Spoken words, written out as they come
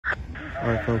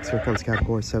Alright folks, here comes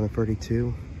Cabcar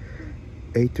 732.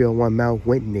 8301 Mount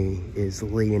Whitney is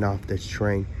leading off this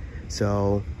train.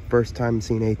 So, first time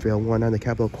seeing 8301 on the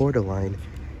Capital Corridor line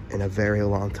in a very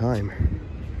long time.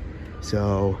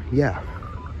 So, yeah,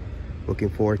 looking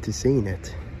forward to seeing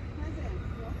it.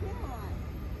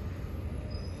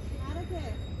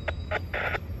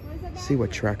 See what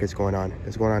track is going on.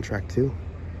 Is going on track 2?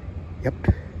 Yep.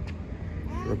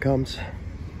 Here it comes.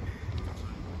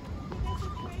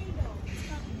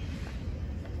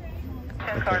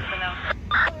 Okay.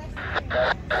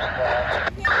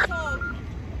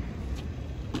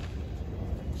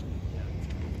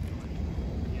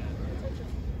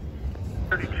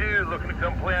 32, looking to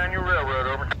come play on your railroad,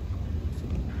 over.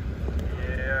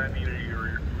 Yeah, I need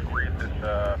your agree at this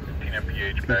 15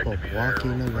 mph back to be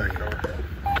walking there. away.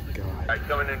 God. Right,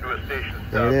 coming into a station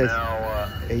stop there it is. Now,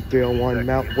 8301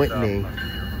 Mount Whitney.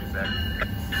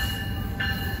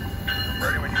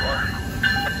 Ready when you are.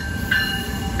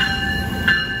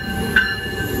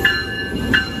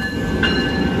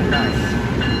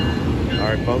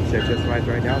 Alright folks, they've just arrived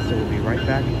right now, so we'll be right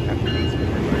back after these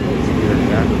commercials. We're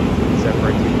back,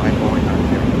 separating my going on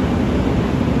here.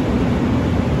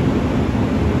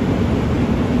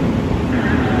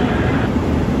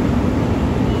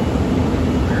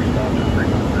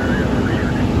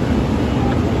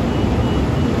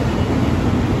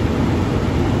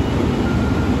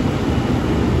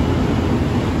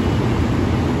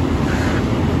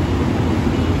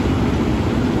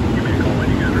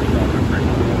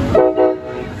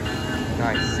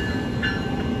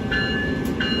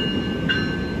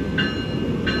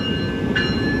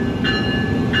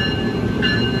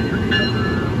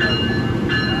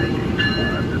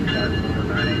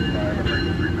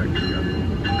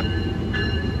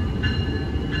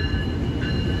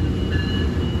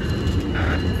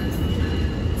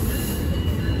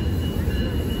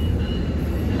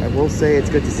 I will say it's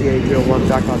good to see 8301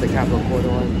 back on the Capital Corridor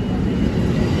line.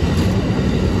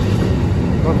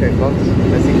 Okay folks,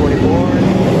 let's see 44.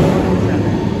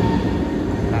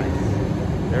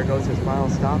 Nice. There goes his final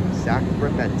stop,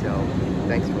 Sacramento.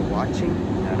 Thanks for watching,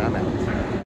 and I'm out.